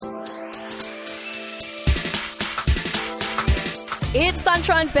It's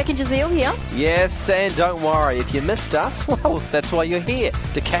Sunshine's Beck and Jazeel here. Yes, and don't worry, if you missed us, well, that's why you're here,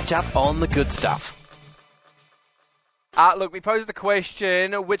 to catch up on the good stuff. Look, we posed the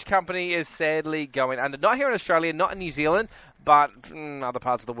question, which company is sadly going under? Not here in Australia, not in New Zealand, but in other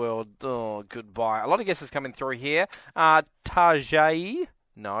parts of the world. Oh, goodbye. A lot of guesses coming through here. Tajai?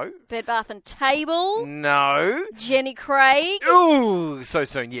 No. Bed Bath & Table. No. Jenny Craig. Ooh, so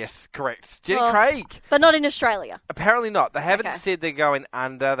soon. Yes, correct. Jenny Craig. But not in Australia. Apparently not. They haven't said they're going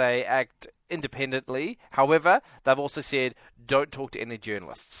under. They act independently. However, they've also said don't talk to any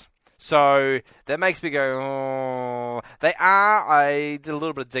journalists. So that makes me go, oh. I did a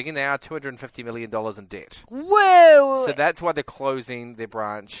little bit of digging. They are $250 million in debt. Whoa! So that's why they're closing their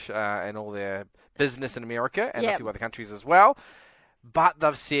branch and all their business in America and a few other countries as well. But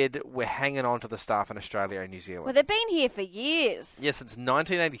they've said we're hanging on to the staff in Australia and New Zealand. Well, they've been here for years. Yeah, since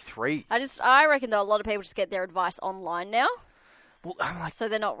 1983. I reckon that a lot of people just get their advice online now. Well, I'm like, so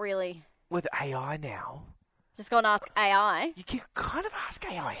they're not really... With AI now... Just go and ask AI. You can kind of ask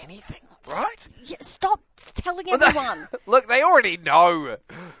AI anything, right? Yeah, stop telling everyone. Look, they already know.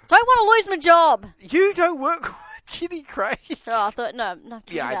 Don't want to lose my job. You don't work with Jenny Craig. Oh, I thought, no,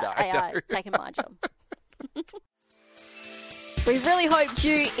 AI I know. taking my job. We really hoped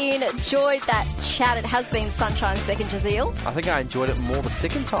you enjoyed that chat. It has been Sunshine's Beck and Jazeel. I think I enjoyed it more the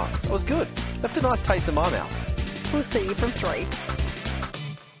second time. It was good. Left a nice taste in my mouth. We'll see you from 3.